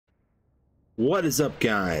What is up,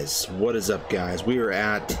 guys? What is up, guys? We are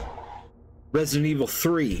at Resident Evil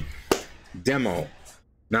 3 demo.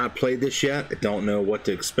 Not played this yet. I don't know what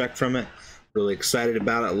to expect from it. Really excited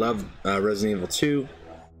about it. I love Resident Evil 2.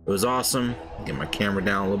 It was awesome. Get my camera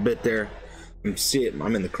down a little bit there. You can see it.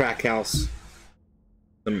 I'm in the crack house.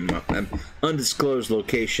 I'm in my undisclosed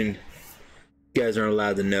location. You guys aren't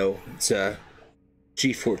allowed to know. It's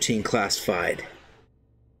G14 classified.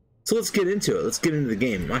 So let's get into it. Let's get into the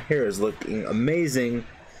game. My hair is looking amazing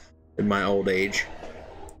in my old age.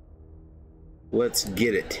 Let's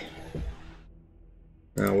get it.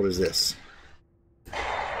 Now, what is this?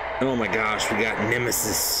 Oh my gosh, we got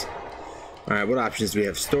Nemesis. Alright, what options do we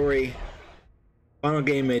have? Story. Final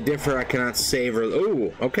game may differ. I cannot save or...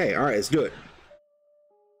 Oh, okay. Alright, let's do it.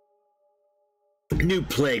 New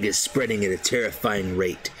plague is spreading at a terrifying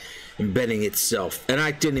rate, embedding itself. And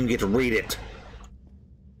I didn't even get to read it.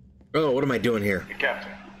 Oh, what am I doing here? Hey,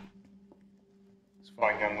 Captain. This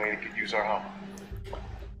fine young lady could use our help.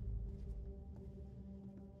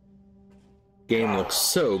 Game looks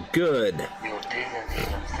so good. You didn't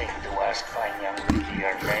even think to ask fine young lady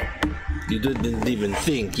her name. You didn't even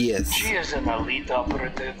think, yes. She is an elite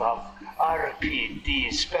operative of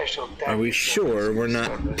RPD Special Tactics. Are we sure we're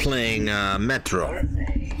not playing Metro?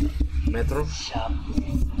 Metro?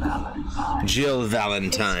 Valentine. Jill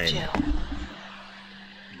Valentine. Jill.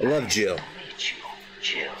 I love Jill. Meet you,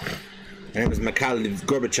 Jill. My name is Mikhail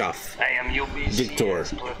Gorbachev. I am Victor.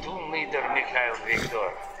 UBC's platoon leader, Mikhail Victor.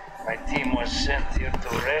 My team was sent here to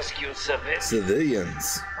rescue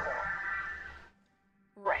Civilians.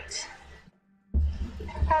 Right.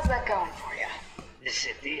 How's that going for you? The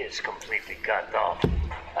city is completely cut off,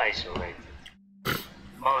 isolated.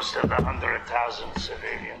 Most of the 100,000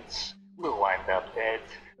 civilians will wind up dead.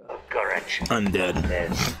 Correction. Undead.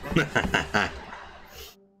 Dead.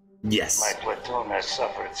 Yes. My platoon has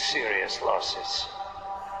suffered serious losses.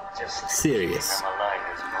 Just Serious. keeping them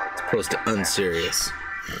alive is more than Opposed I to can unserious.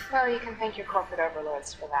 Well, you can thank your corporate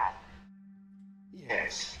overlords for that. manage.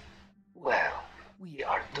 Yes. Well, we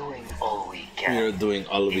are doing all we can. We are doing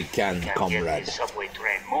all we can, If we comrade. get the subway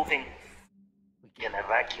train moving, we can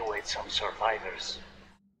evacuate some survivors.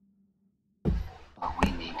 But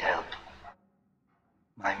we need help.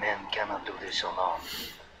 My men cannot do this alone.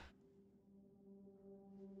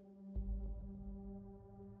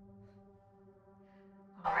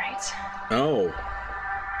 All right. Oh,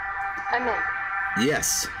 I'm in.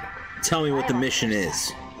 yes. Tell me what the mission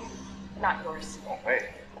is. Not yours. Oh,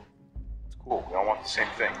 hey. It's cool. We all want the same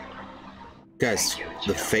thing. Guys,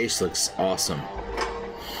 the face looks awesome.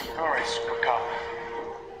 Alright, Super Cop.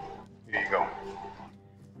 Here you go.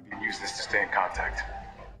 We can use this to stay in contact.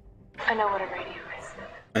 I know what a radio is.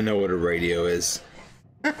 I know what a radio is.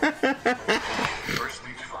 First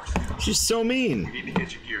things first. She's so mean. We need to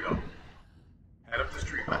get you geared up. Head up the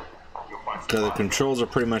street. You'll find So the some controls are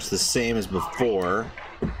pretty much the same as before.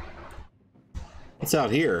 What's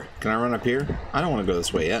out here? Can I run up here? I don't want to go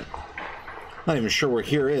this way yet. Not even sure where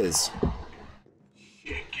here is.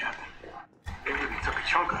 shit, Captain. They really took a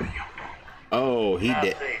chunk out of you. Oh, he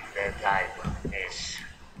did. Nothing that I will miss.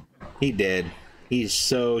 He did. He's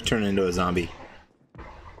so turned into a zombie.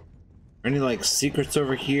 Any like secrets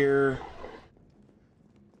over here?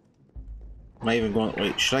 Am I even going?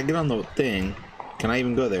 Wait, should I get on the thing? Can I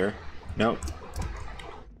even go there? Nope.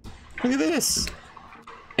 Look at this.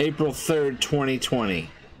 April 3rd, 2020.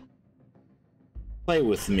 Play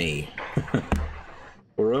with me.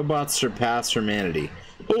 Will robots surpass humanity?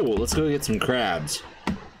 Oh, let's go get some crabs.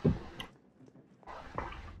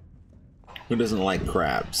 Who doesn't like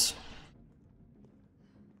crabs?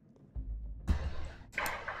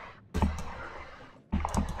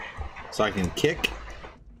 So I can kick?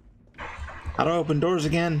 How do I open doors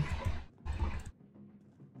again?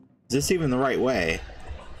 Is this even the right way?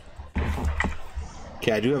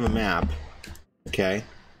 Okay, I do have a map. Okay.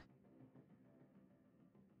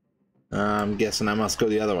 I'm guessing I must go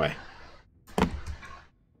the other way.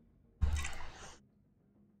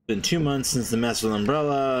 Been 2 months since the mess with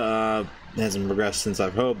Umbrella. Hasn't progressed since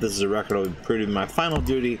I've hoped. This is a record I'll be proving my final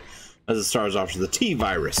duty as the stars off to the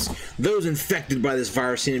T-virus. Those infected by this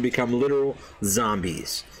virus seem to become literal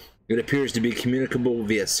zombies. It appears to be communicable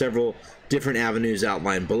via several different avenues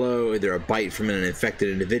outlined below, either a bite from an infected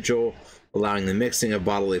individual, allowing the mixing of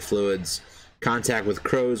bodily fluids, contact with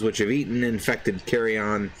crows which have eaten infected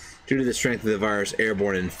carrion. Due to the strength of the virus,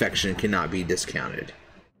 airborne infection cannot be discounted.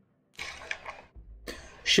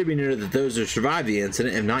 Should be noted that those who survived the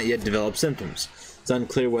incident have not yet developed symptoms. It's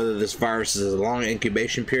unclear whether this virus is a long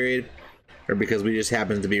incubation period or because we just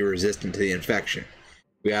happen to be resistant to the infection.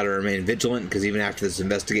 We gotta remain vigilant because even after this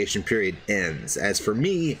investigation period ends. As for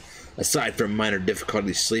me, aside from minor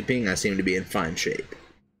difficulty sleeping, I seem to be in fine shape.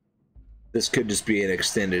 This could just be an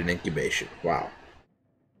extended incubation. Wow.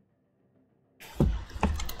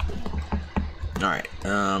 Alright,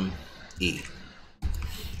 E.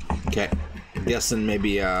 Okay, I'm guessing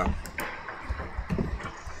maybe, gotta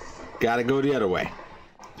go the other way.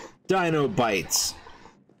 Dino Bites.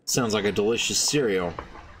 Sounds like a delicious cereal.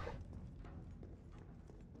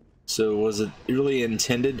 So was it really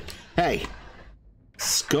intended? Hey!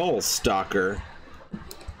 Skull Stalker.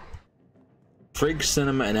 Freak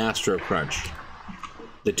Cinema and Astro Crunch.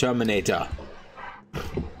 The Terminator.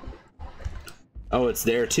 Oh, it's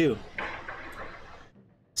there too.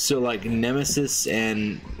 So like Nemesis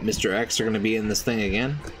and Mr. X are gonna be in this thing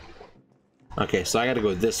again? Okay, so I gotta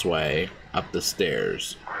go this way, up the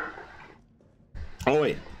stairs. Oh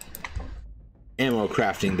wait. Ammo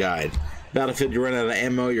crafting guide. Battlefield, you run out of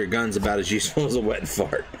ammo, your gun's about as useful as a wet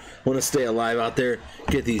fart. Want to stay alive out there?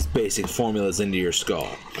 Get these basic formulas into your skull.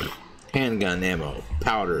 Handgun ammo,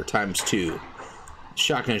 powder ×2.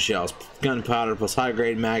 Shotgun shells, gunpowder plus high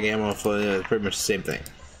grade mag ammo, pretty much the same thing.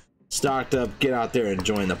 Stocked up, get out there and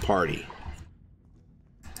join the party.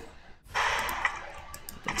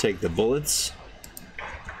 Take the bullets.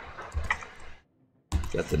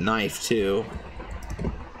 Got the knife too.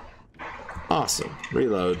 Awesome.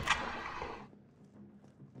 Reload.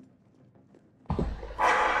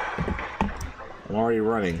 I'm already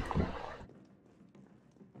running.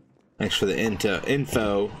 Thanks for the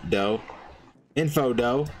info, dough. Info,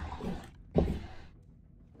 dough.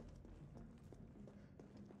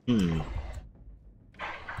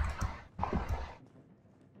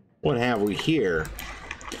 What have we here?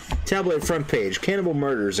 Tabloid front page. Cannibal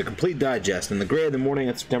Murders, a complete digest. In the gray of the morning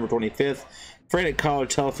on September 25th, frantic caller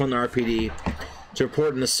telephoned the RPD to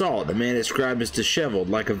report an assault. A man described as disheveled,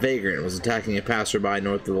 like a vagrant, was attacking a passerby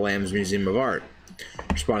north of the Lambs Museum of Art.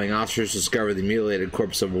 Responding officers discovered the mutilated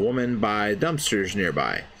corpse of a woman by dumpsters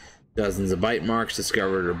nearby. Dozens of bite marks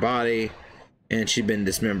discovered her body, and she'd been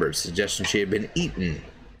dismembered, suggesting she had been eaten.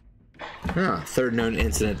 Third known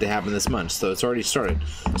incident to happen this month, so it's already started.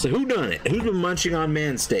 So who done it? Who's been munching on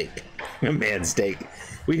man steak? Man steak.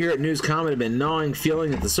 We here at News Comment have been gnawing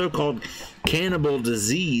feeling that the so-called cannibal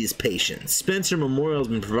disease patients Spencer Memorial has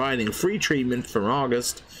been providing free treatment from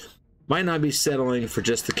August might not be settling for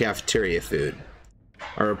just the cafeteria food.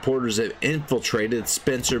 Our reporters have infiltrated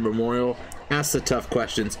Spencer Memorial, asked the tough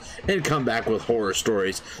questions, and come back with horror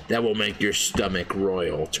stories that will make your stomach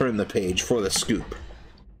roil. Turn the page for the scoop.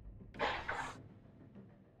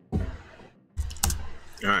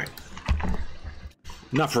 Alright.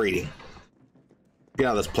 Enough reading. Get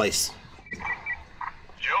out of this place.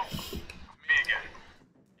 Jill? Me again.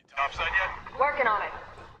 You topside yet? Working on it.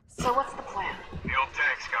 So what's the plan? The old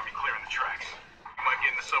tanks got me clearing the tracks. You mind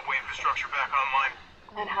getting the subway infrastructure back online?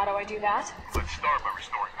 And how do I do that? Let's start by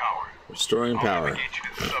restoring power. Restoring power. I'll navigate you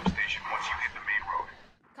to the substation once you hit the main road.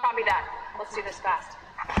 Copy that. Let's do this fast.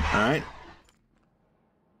 Alright.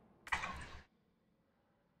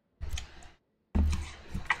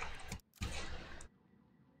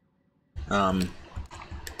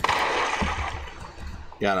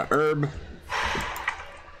 Got a herb.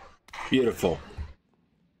 Beautiful.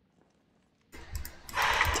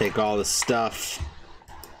 Take all this stuff.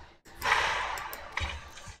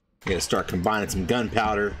 Gotta start combining some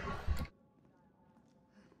gunpowder.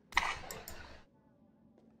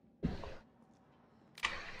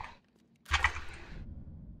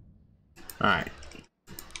 Alright.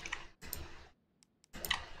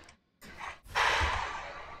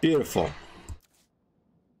 Beautiful.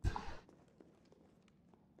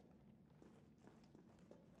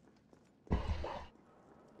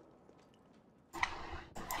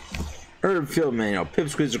 Herb field manual.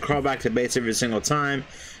 Pipsqueaks will crawl back to base every single time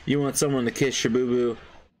you want someone to kiss your boo-boo.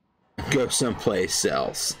 Go someplace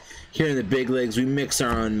else. Here in the big leagues, we mix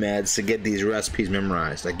our own meds to get these recipes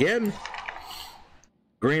memorized. Again?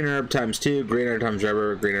 Green herb ×2, green herb ×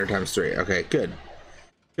 rubber, green herb ×3. Okay, good.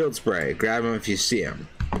 Field spray. Grab them if you see them.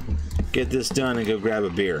 Get this done and go grab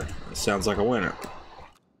a beer. Sounds like a winner.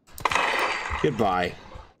 Goodbye.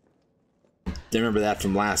 Didn't remember that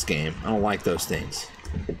from last game. I don't like those things.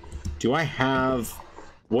 Do I have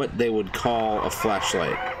what they would call a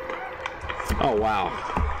flashlight? Oh, wow.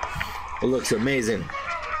 It looks amazing.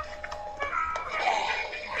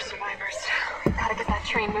 We're survivors. Gotta get that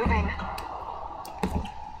train moving.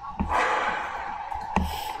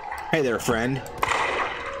 Hey there, friend.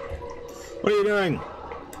 What are you doing?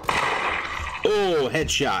 Oh,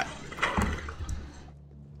 headshot.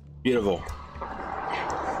 Beautiful.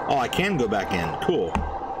 Oh, I can go back in. Cool.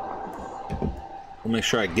 I'll make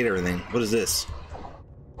sure I get everything. What is this?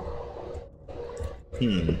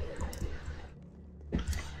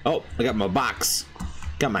 Oh, I got my box.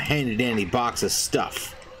 Got my handy dandy box of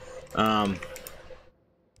stuff.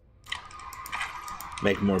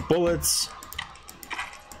 Make more bullets.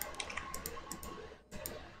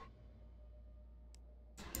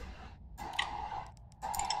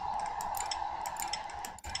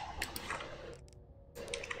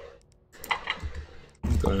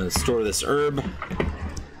 Going to store this herb.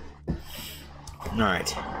 All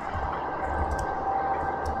right.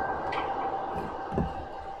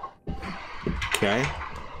 Okay.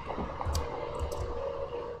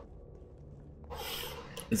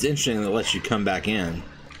 It's interesting that it lets you come back in.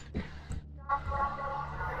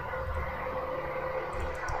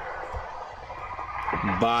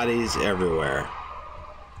 Bodies everywhere.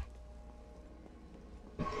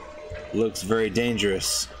 Looks very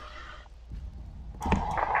dangerous.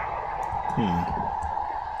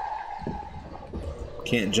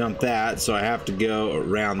 Can't jump that, so I have to go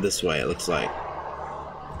around this way, it looks like.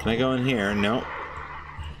 Can I go in here? Nope.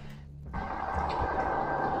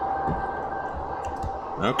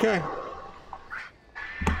 Okay.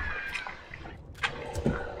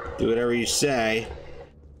 Do whatever you say.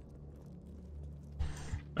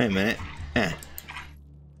 Wait a minute.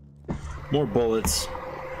 More bullets.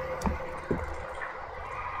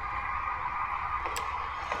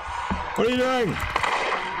 What are you doing?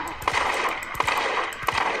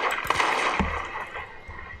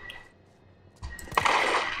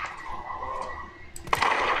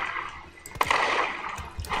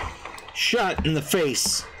 Shot in the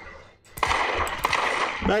face.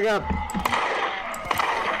 Back up.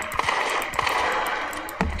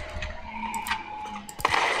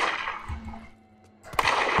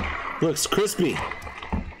 Looks crispy.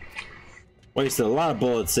 Wasted a lot of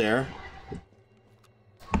bullets there.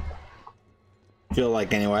 Feel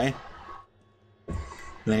like anyway.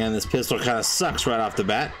 And again, this pistol kind of sucks right off the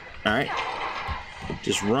bat. All right.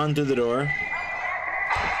 Just run through the door.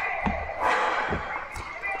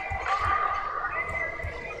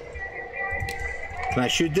 Can I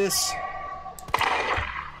shoot this?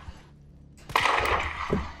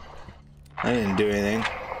 I didn't do anything.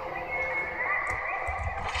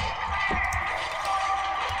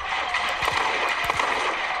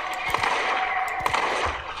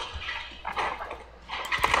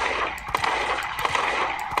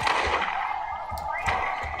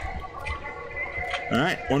 All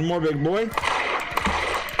right, one more big boy.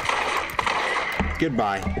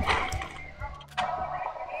 Goodbye.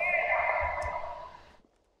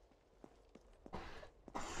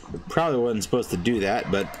 Probably wasn't supposed to do that,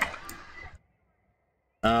 but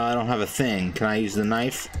I don't have a thing. Can I use the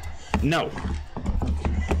knife? No.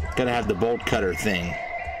 Gotta have the bolt cutter thing.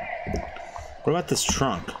 What about this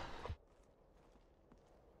trunk?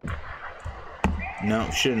 No,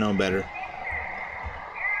 should have known better.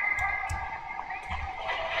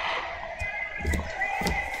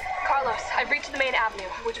 Carlos, I've reached the main avenue.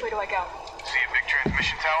 Which way do I go? See a big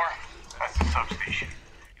transmission tower? That's the substation.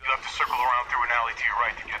 You'll have to circle around through an alley to your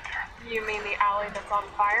right to get there. You mean the alley that's on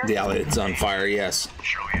fire? The alley that's on fire, yes.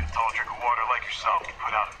 Surely a tall drink of water like yourself can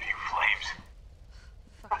put out a few flames.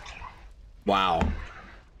 Fuck you. Wow.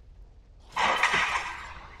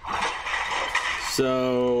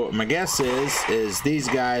 So my guess is these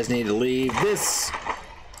guys need to leave this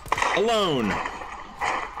alone.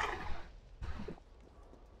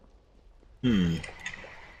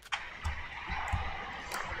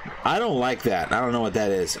 I don't like that. I don't know what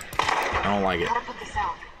that is. I don't like it. How to put this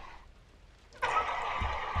out?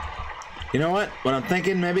 You know what? What I'm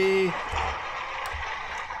thinking, maybe.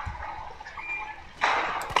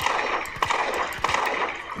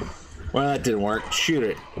 Well, that didn't work. Shoot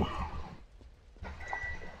it.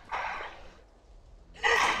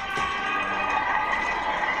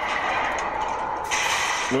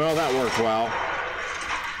 Well, that worked well.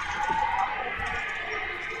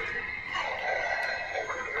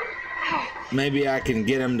 Maybe I can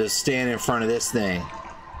get him to stand in front of this thing.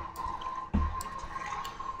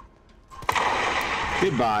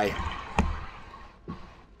 Goodbye.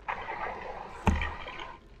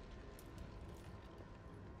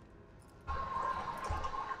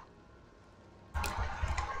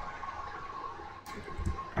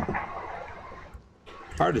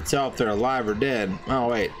 Hard to tell if they're alive or dead. Oh,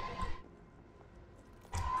 wait.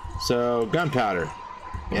 So, gunpowder.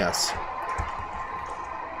 Yes.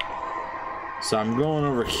 So I'm going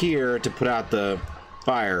over here to put out the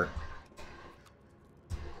fire.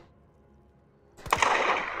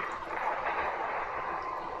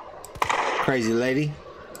 Crazy lady,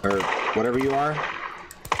 or whatever you are.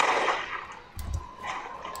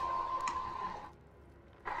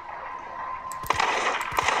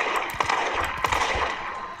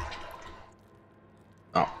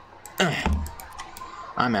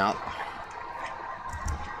 I'm out.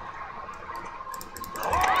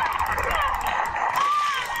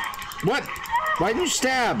 What? Why didn't you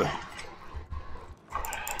stab?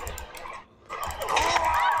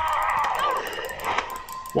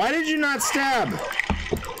 Why did you not stab?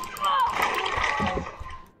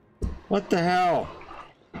 What the hell?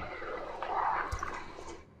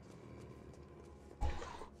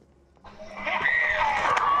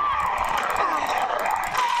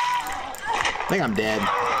 I think I'm dead.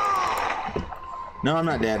 No, I'm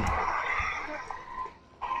not dead.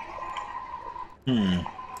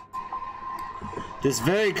 This is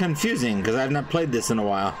very confusing because I've not played this in a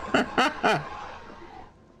while. I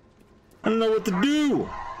don't know what to do.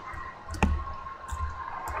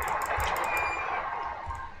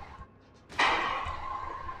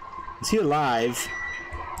 Is he alive?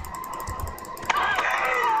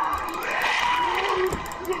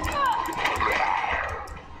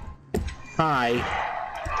 Hi.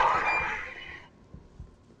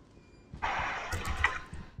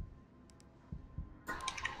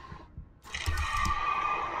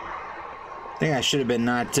 I think I should have been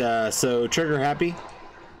not so trigger happy.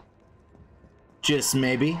 Just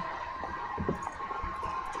maybe.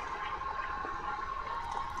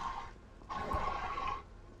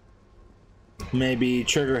 Maybe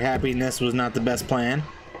trigger happiness was not the best plan.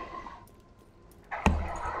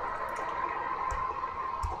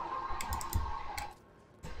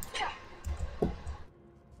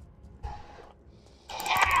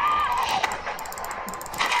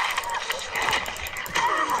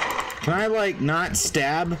 Can I, like, not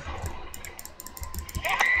stab?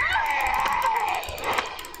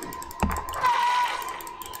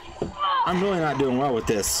 I'm really not doing well with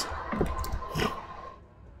this.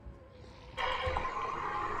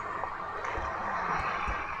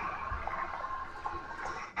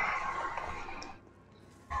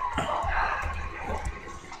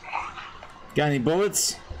 Got any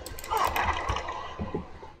bullets?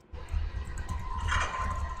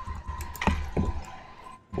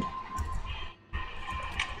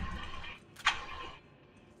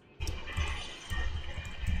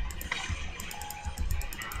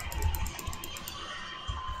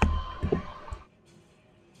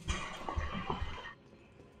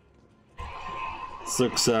 This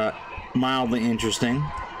looks mildly interesting.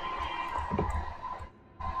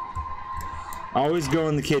 Always go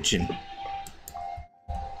in the kitchen.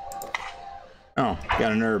 Oh,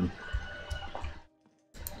 got an herb.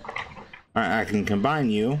 Alright, I can combine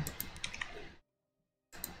you.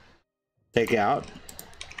 Take out.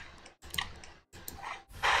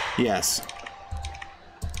 Yes.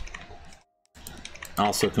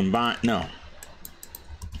 Also combine. No.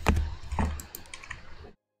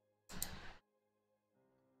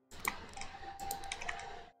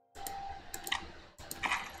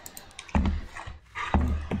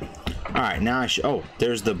 Alright, now I should. Oh,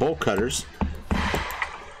 there's the bolt cutters.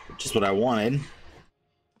 Just what I wanted.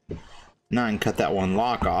 Now I can cut that one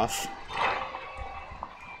lock off.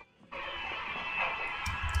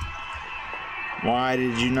 Why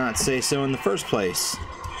did you not say so in the first place?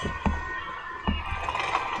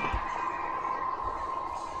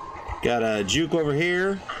 Got a juke over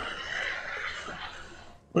here.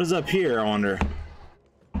 What is up here, I wonder?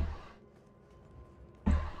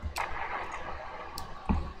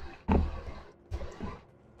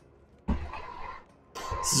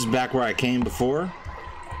 This is back where I came before.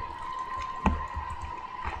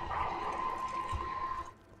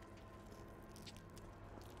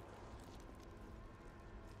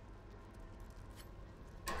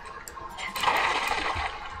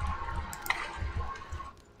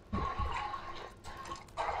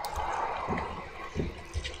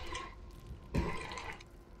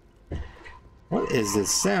 What is this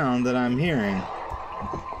sound that I'm hearing?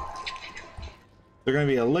 There's gonna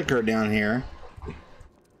be a liquor down here.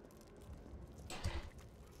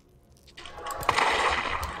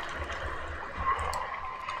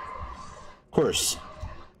 Of course.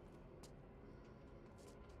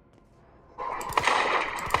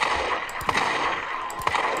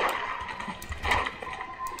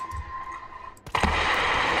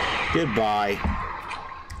 Goodbye.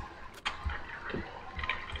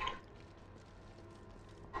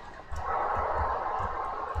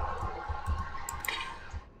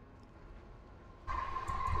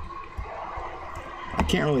 I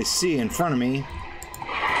can't really see in front of me.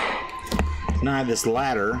 Now I have this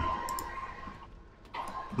ladder.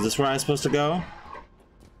 Is this where I'm supposed to go?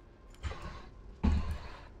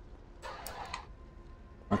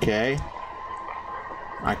 Okay.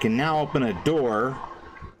 I can now open a door.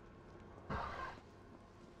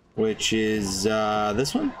 Which is,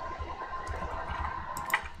 this one?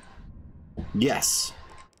 Yes.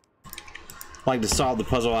 Like to solve the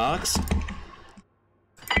puzzle, Alex?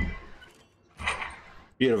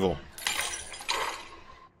 Beautiful.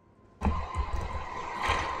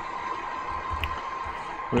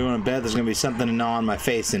 What do you want to bet? There's going to be something to gnaw on my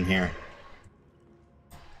face in here.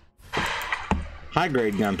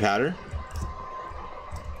 High-grade gunpowder.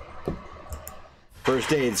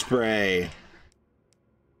 First aid spray.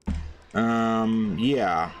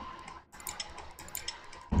 Yeah.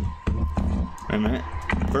 Wait a minute.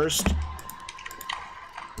 First.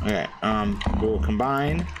 Okay, we'll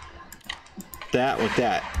combine that with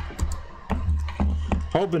that.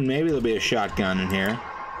 Hoping maybe there'll be a shotgun in here.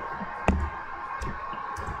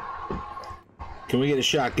 Can we get a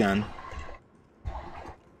shotgun?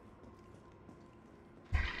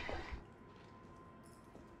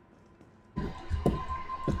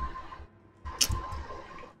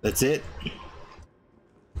 That's it?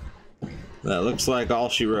 That looks like all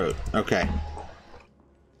she wrote. Okay.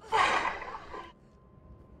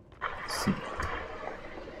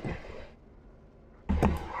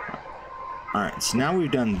 Alright, so now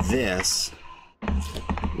we've done this.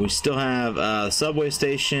 We still have a subway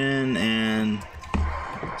station, and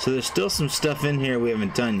so there's still some stuff in here we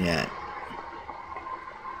haven't done yet.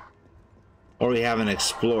 Or we haven't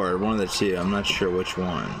explored, one of the two. I'm not sure which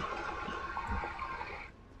one.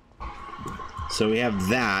 So we have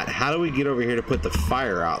that. How do we get over here to put the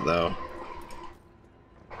fire out, though?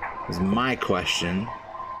 Is my question.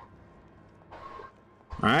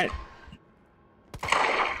 Alright.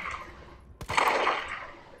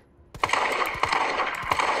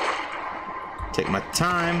 Take my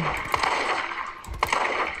time.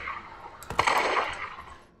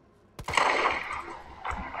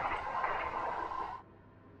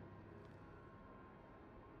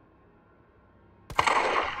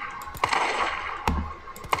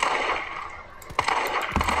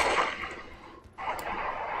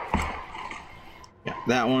 Yeah,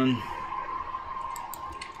 that one.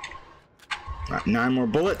 All right, 9 more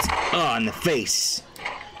bullets. Oh, in the face.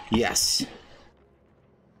 Yes.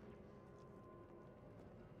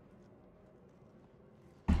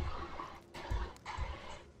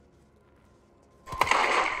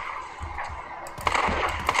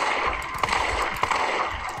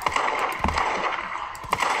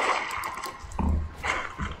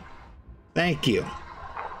 Thank you.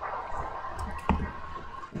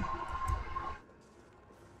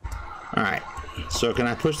 All right. So can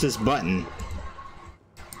I push this button?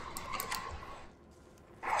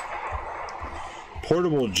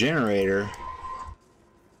 Portable generator.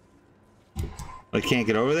 I can't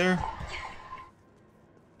get over there?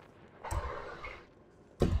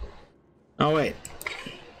 Oh, wait.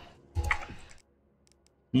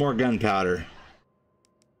 More gunpowder.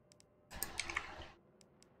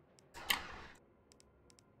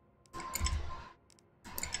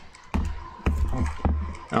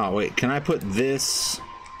 Oh, wait. Can I put this?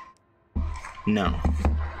 No.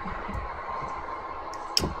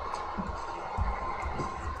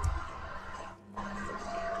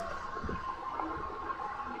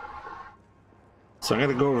 So I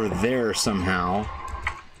gotta go over there somehow.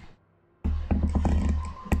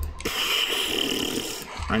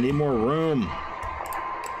 I need more room.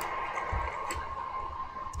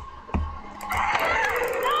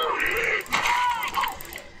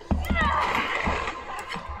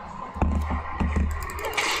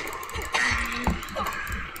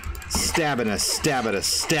 Stab at us, stab at us,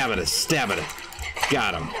 stab at us, stab at us.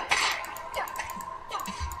 Got him.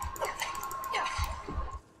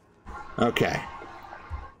 Okay.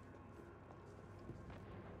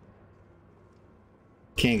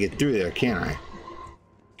 Can't get through there, can I?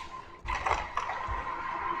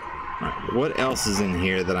 Right, what else is in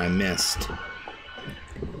here that I missed?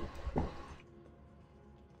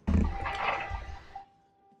 I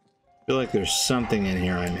feel like there's something in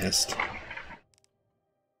here I missed.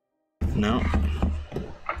 No.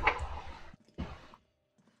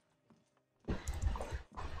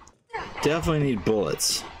 Definitely need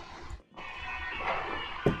bullets.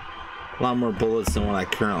 A lot more bullets than what I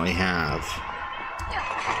currently have.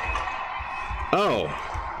 Oh.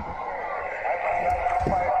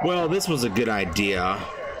 Well, this was a good idea.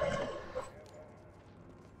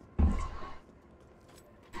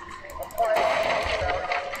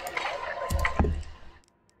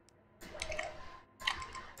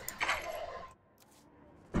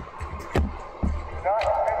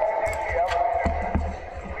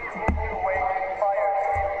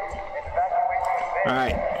 All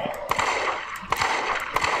right.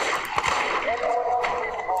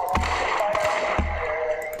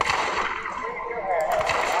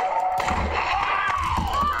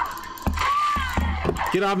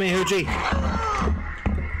 Get off me, Hoochie.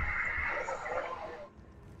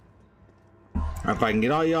 if I can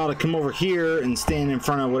get all y'all to come over here and stand in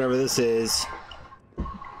front of whatever this is.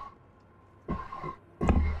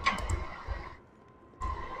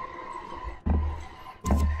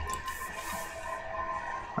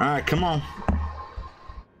 Alright, come on.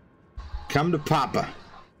 Come to Papa. A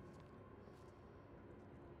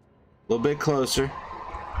little bit closer.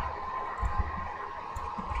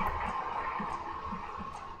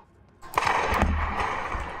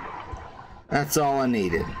 That's all I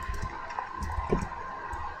needed.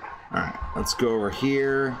 Alright, let's go over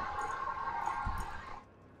here.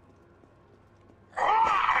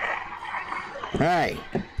 Hey!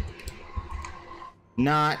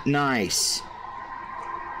 Not nice.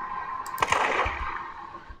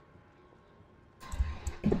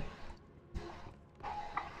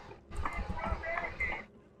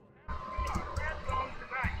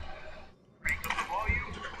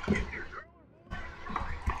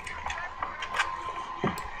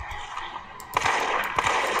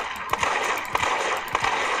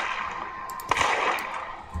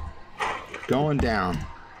 Going down.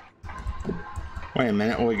 Wait a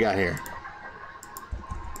minute, what we got here?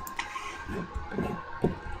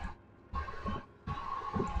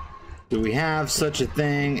 Do we have such a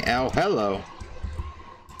thing? Oh, hello.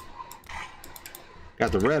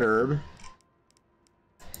 Got the red herb.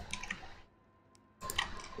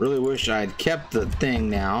 Really wish I'd kept the thing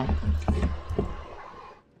now.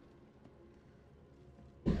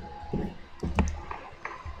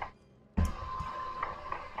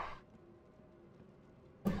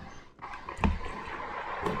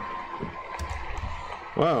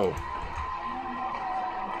 Whoa.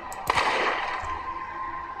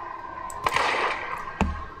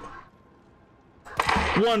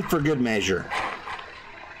 One for good measure.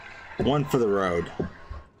 One for the road.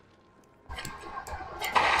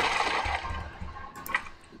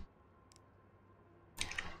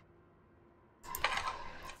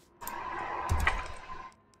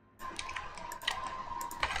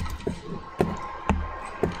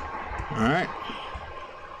 All right.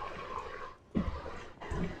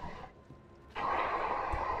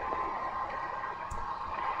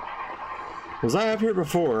 Was I up here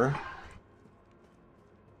before?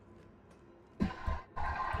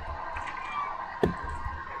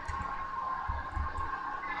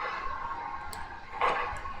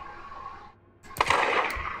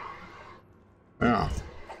 Oh.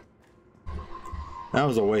 That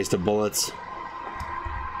was a waste of bullets.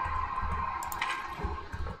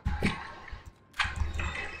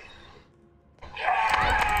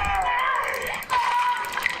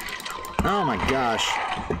 Oh my gosh.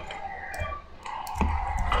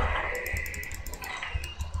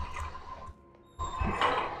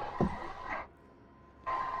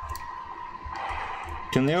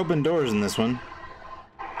 Can they open doors in this one?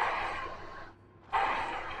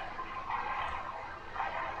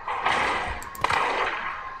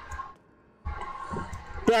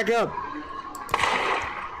 Back up!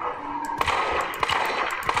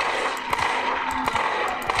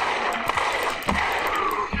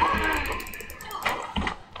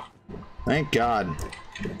 Thank God.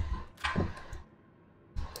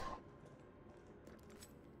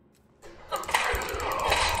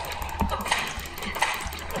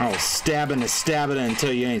 Oh, stabbing is stabbing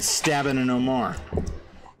until you ain't stabbing it no more.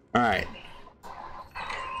 Alright.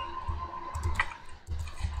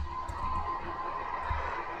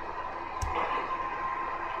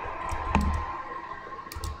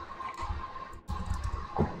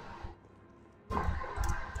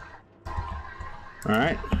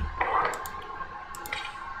 Alright.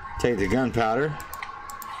 Take the gunpowder.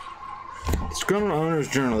 Disgruntled Owner's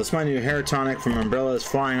Journal. This is my new hair tonic from Umbrellas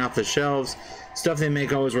flying off the shelves. Stuff they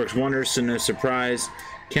make always works wonders, so no surprise.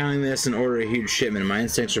 Counting this and order a huge shipment. My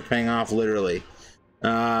instincts are paying off literally.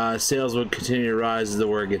 Sales will continue to rise as the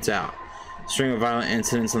word gets out. String of violent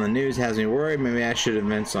incidents on the news has me worried. Maybe I should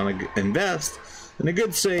invest in a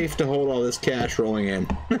good safe to hold all this cash rolling in.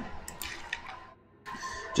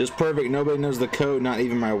 Just perfect. Nobody knows the code, not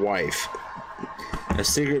even my wife. A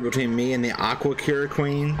secret between me and the Aqua Cure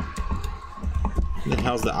Queen. What the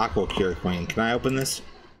hell's the Aqua Cure Queen? Can I open this?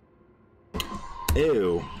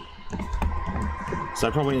 Ew. So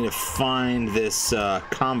I probably need to find this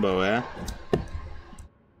combo, eh?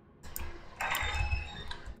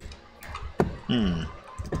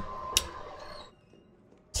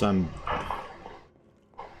 So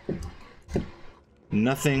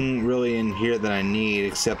nothing really in here that I need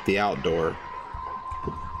except the outdoor.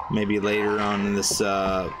 Maybe later on in this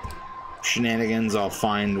shenanigans I'll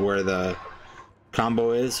find where the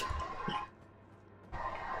combo is.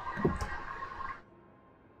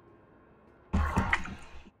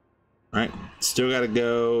 Alright, still gotta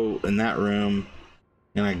go in that room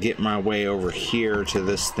And I get my way over here to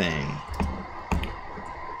this thing.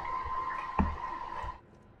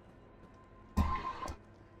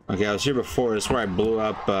 Okay, I was here before. That's where I blew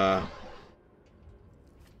up. All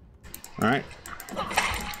right.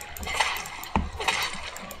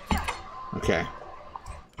 Okay.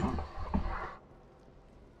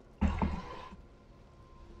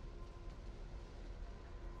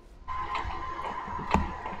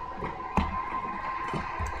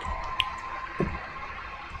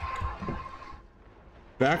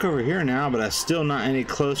 Back over here now, but I'm still not any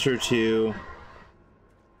closer to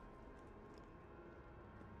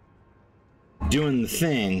doing the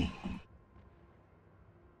thing.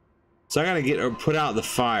 So I gotta get or put out the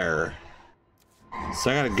fire.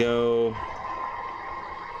 So I gotta go.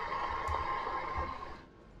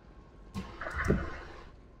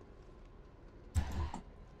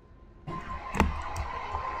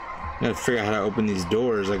 Gotta figure out how to open these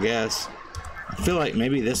doors, I guess. I feel like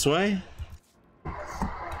maybe this way.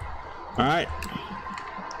 All right.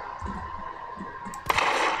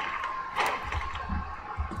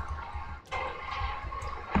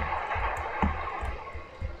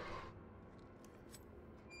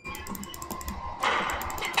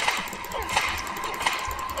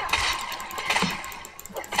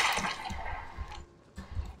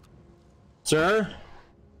 Sir?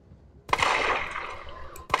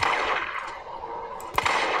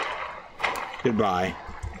 Goodbye.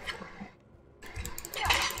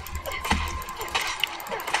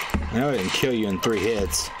 I know I didn't kill you in 3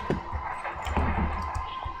 hits.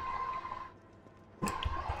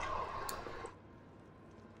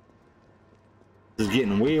 This is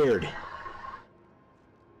getting weird.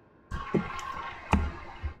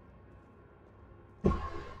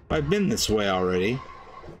 I've been this way already.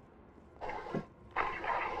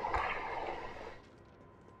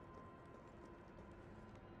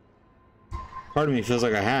 Part of me feels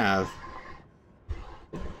like I have.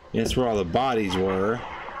 That's where all the bodies were.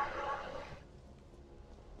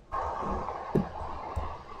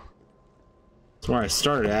 That's where I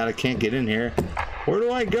started at. I can't get in here. Where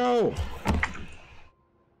do I go?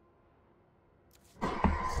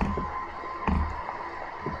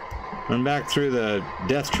 Run back through the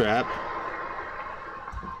death trap.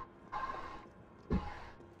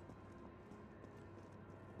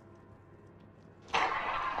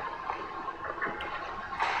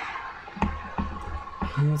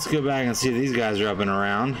 Let's go back and see if these guys are up and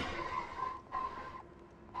around.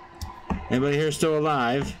 Anybody here still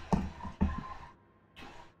alive?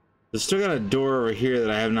 There's still got a door over here that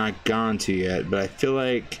I have not gone to yet, but I feel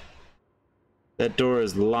like that door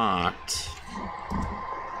is locked.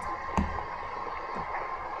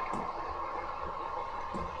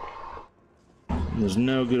 There's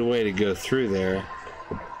no good way to go through there.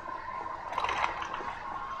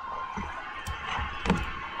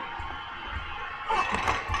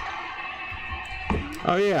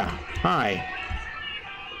 Oh yeah, hi.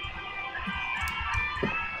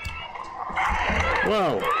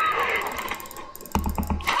 Whoa.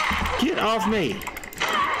 Get off me.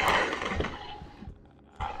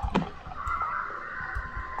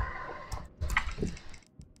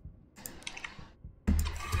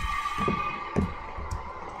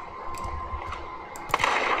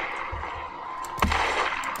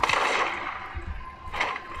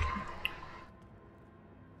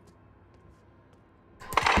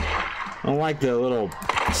 I don't like the little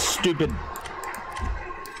stupid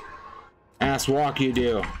ass walk you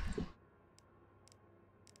do.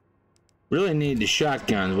 Really need the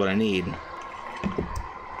shotgun is what I need.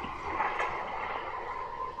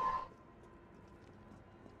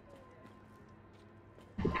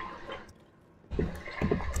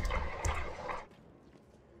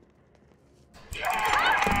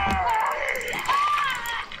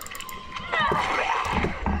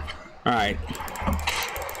 All right.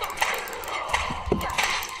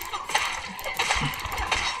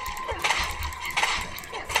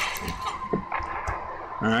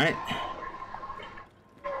 All right.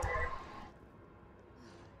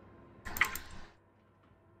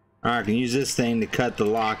 All right, I can use this thing to cut the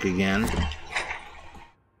lock again.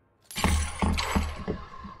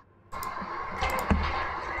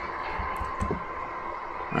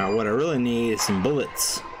 All right, what I really need is some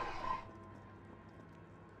bullets.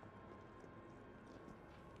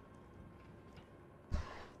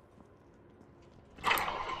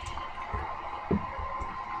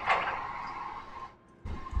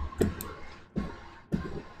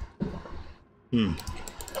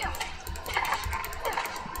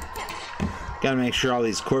 Gotta make sure all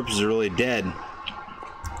these corpses are really dead.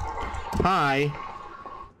 Hi.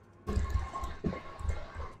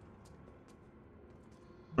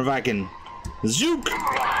 Or if I can Zook!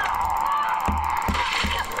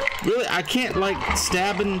 Really? I can't, like,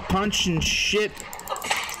 stab and punch and shit.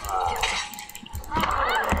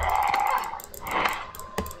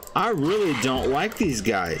 I really don't like these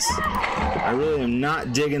guys. I really am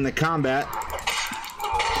not digging the combat.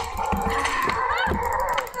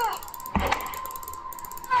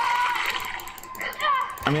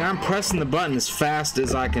 I mean, I'm pressing the button as fast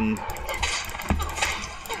as I can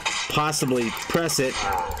possibly press it.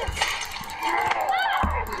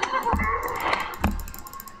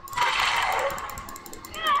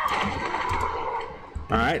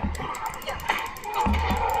 All right.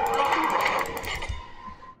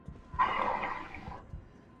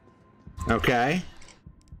 Okay.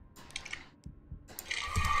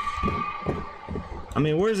 I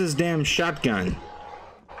mean, where's this damn shotgun?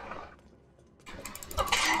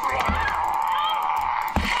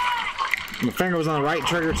 My finger was on the right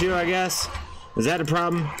trigger too, I guess. Is that a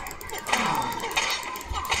problem?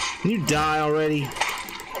 Can you die already?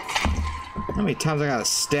 How many times I gotta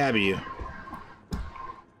stab you?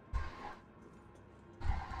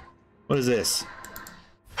 What is this?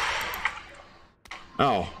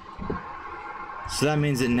 Oh. So that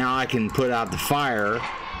means that now I can put out the fire.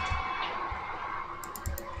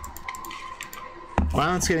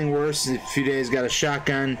 Well, it's getting worse. In a few days, got a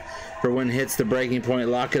shotgun for when it hits the breaking point.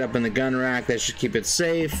 Lock it up in the gun rack. That should keep it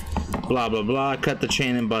safe. Blah, blah, blah. Cut the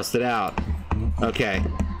chain and bust it out. Okay.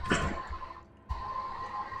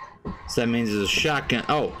 So that means there's a shotgun.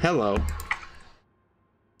 Oh, hello.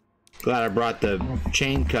 Glad I brought the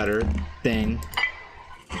chain cutter thing.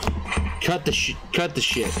 Cut the shit.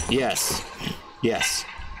 Yes. Yes.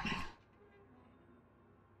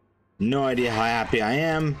 No idea how happy I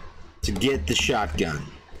am to get the shotgun.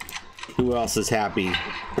 Who else is happy?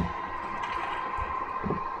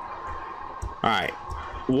 Alright.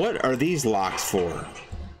 What are these locks for?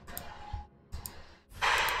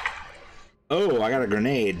 Oh, I got a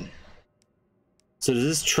grenade. So does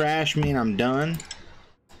this trash mean I'm done?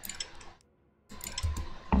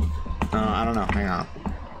 I don't know. Hang on.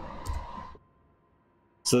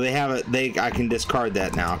 So they have it. I can discard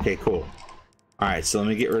that now. Okay, cool. All right. So let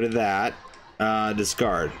me get rid of that.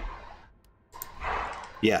 Discard.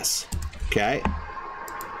 Yes. Okay.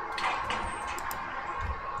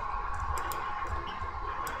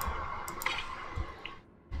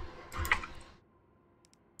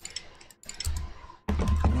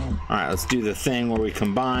 All right. Let's do the thing where we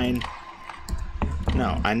combine.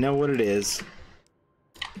 No, I know what it is.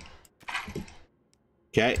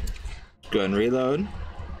 Okay, go ahead and reload.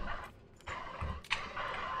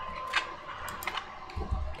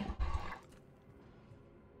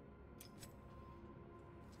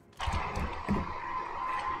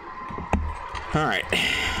 All right.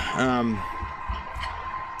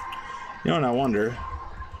 You know what I wonder?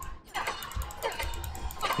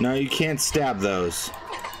 No, you can't stab those.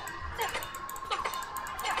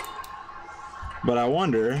 But I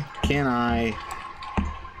wonder, can I?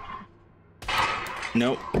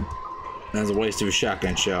 Nope. That's a waste of a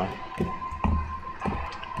shotgun shell.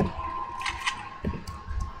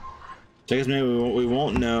 So I guess maybe we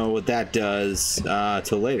won't know what that does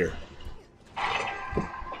till later.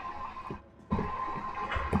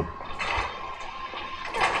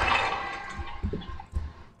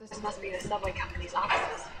 This must be the subway company's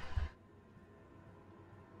offices.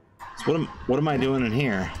 So what am I doing in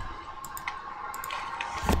here?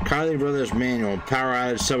 Kylie Brothers manual, power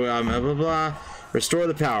outage, subway, blah blah blah. Restore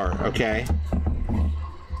the power. Okay.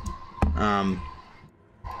 I'm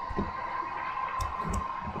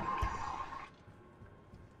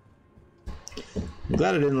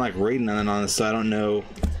glad I didn't like read nothing on this, so I don't know.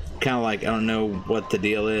 Kind of like I don't know what the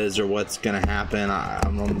deal is or what's gonna happen.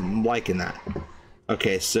 I'm liking that.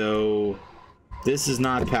 Okay, so this is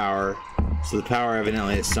not power, so the power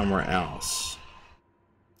evidently is somewhere else.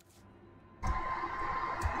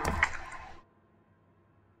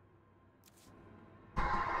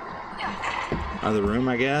 Other room,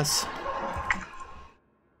 I guess.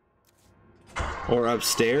 Or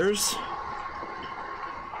upstairs.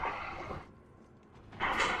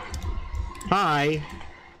 Hi.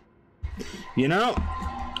 You know,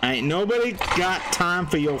 ain't nobody got time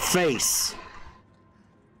for your face.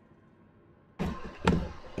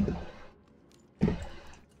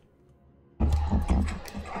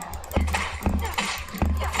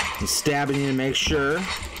 I'm stabbing you to make sure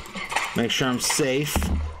I'm safe.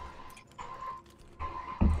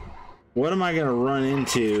 What am I gonna run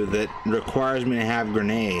into that requires me to have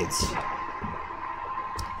grenades?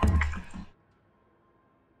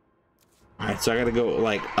 Alright, so I gotta go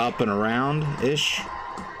like up and around ish.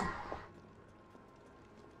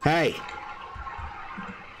 Hey!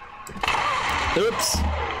 Oops.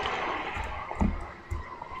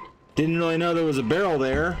 Didn't really know there was a barrel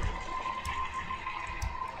there,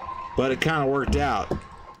 but it kind of worked out.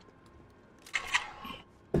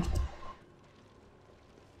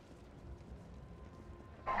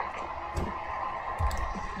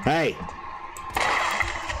 Hey.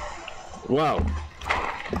 Whoa.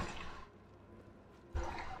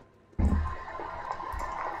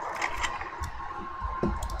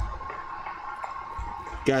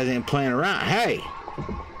 Guys ain't playing around. Hey.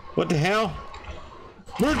 What the hell?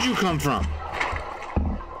 Where'd you come from?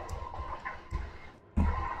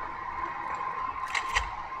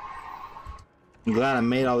 I'm glad I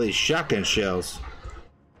made all these shotgun shells.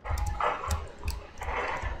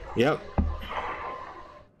 Yep.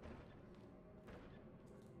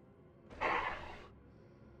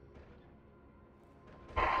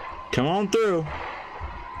 Come on through.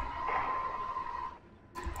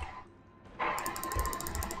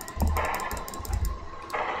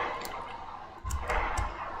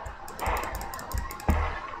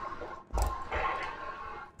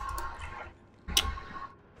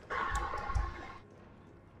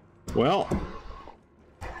 Well,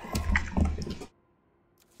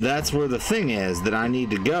 that's where the thing is that I need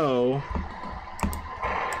to go.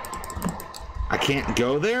 I can't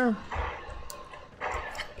go there?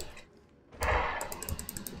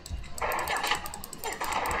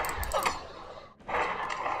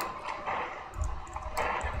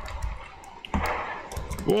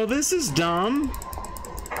 Well, this is dumb.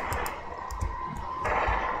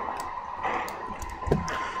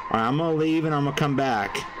 All right, I'm gonna leave and I'm gonna come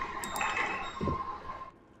back.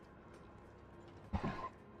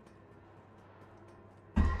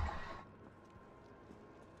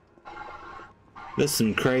 This is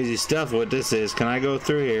some crazy stuff. What this is? Can I go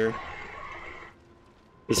through here?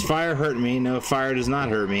 Does fire hurt me? No, fire does not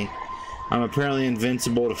hurt me. I'm apparently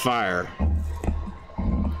invincible to fire.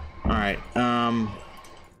 All right.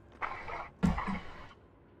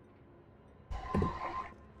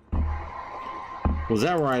 Was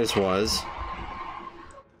that where I just was?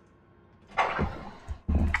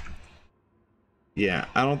 Yeah,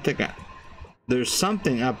 I don't think there's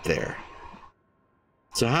something up there.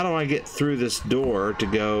 So how do I get through this door to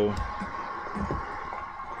go?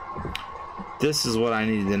 This is what I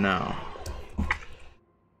need to know.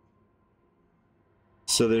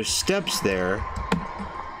 So there's steps there.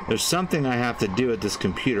 There's something I have to do at this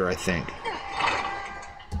computer, I think.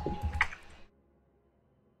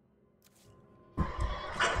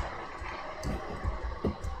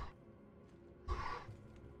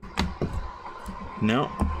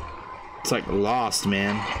 No. It's like lost,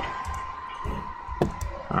 man.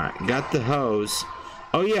 Alright, got the hose.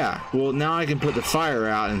 Oh yeah, well now I can put the fire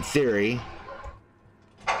out in theory.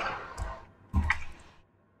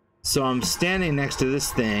 So I'm standing next to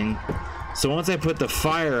this thing. So once I put the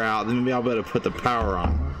fire out, then maybe I'll be able to put the power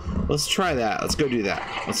on. Let's try that. Let's go do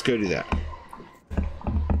that. Let's go do that.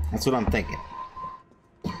 That's what I'm thinking.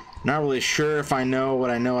 Not really sure if I know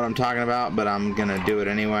what I'm talking about, but I'm gonna do it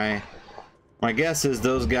anyway. My guess is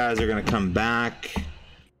those guys are gonna come back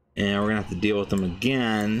and we're gonna have to deal with them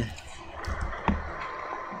again.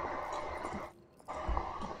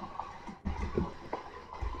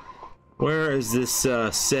 Where is this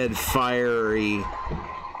said fire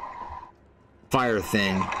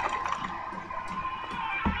thing?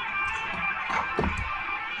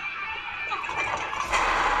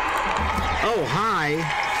 Oh,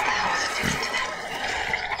 hi.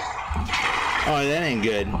 Oh, that ain't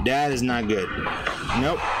good. That is not good.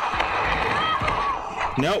 Nope.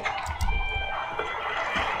 Nope.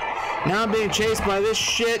 Now I'm being chased by this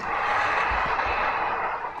shit.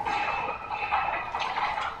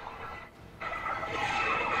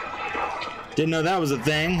 Didn't know that was a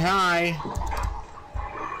thing. Hi.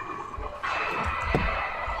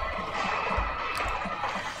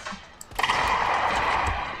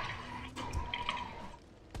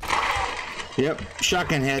 Yep,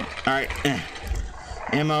 shotgun head. All right.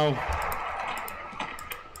 Ammo.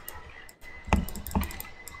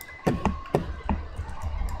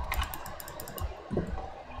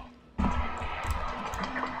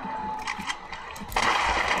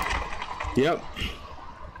 Yep.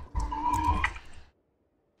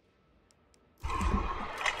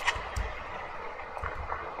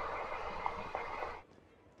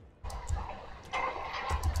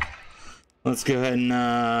 Let's go ahead and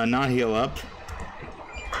not heal up.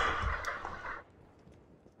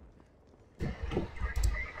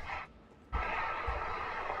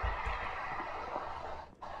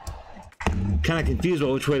 Kind of confused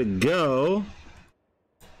about which way to go.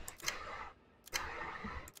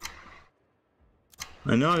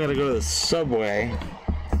 I know I gotta go to the subway.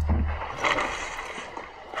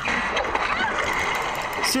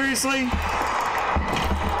 Seriously?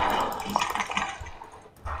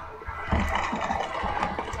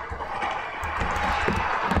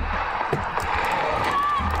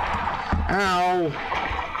 Ow.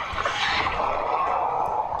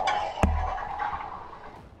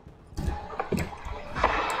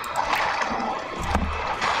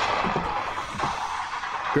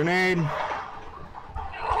 Grenade.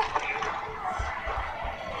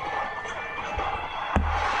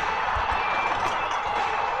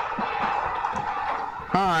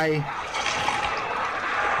 Hi.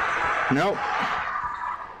 Nope.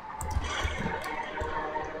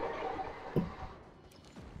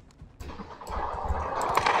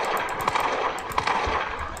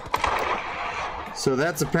 So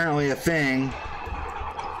that's apparently a thing.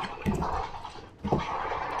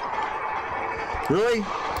 Really?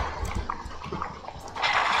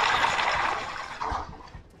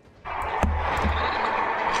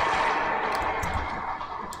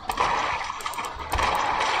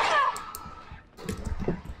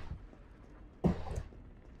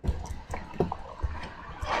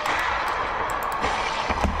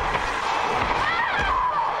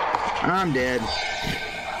 I'm dead.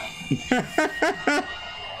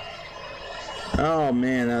 Oh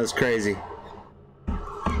man, that was crazy.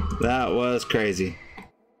 That was crazy.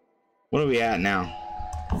 What are we at now?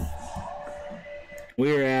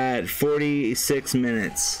 We're at 46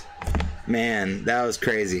 minutes. Man, that was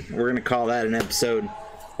crazy. We're gonna call that an episode.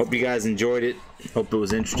 Hope you guys enjoyed it. Hope it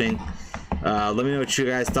was interesting. Let me know what you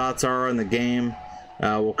guys' thoughts are on the game.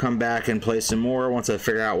 We'll come back and play some more once I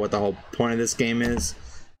figure out what the whole point of this game is.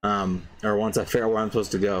 Or once I figure out where I'm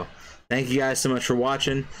supposed to go. Thank you guys so much for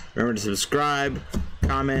watching. Remember to subscribe,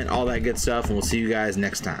 comment, all that good stuff, and we'll see you guys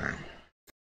next time.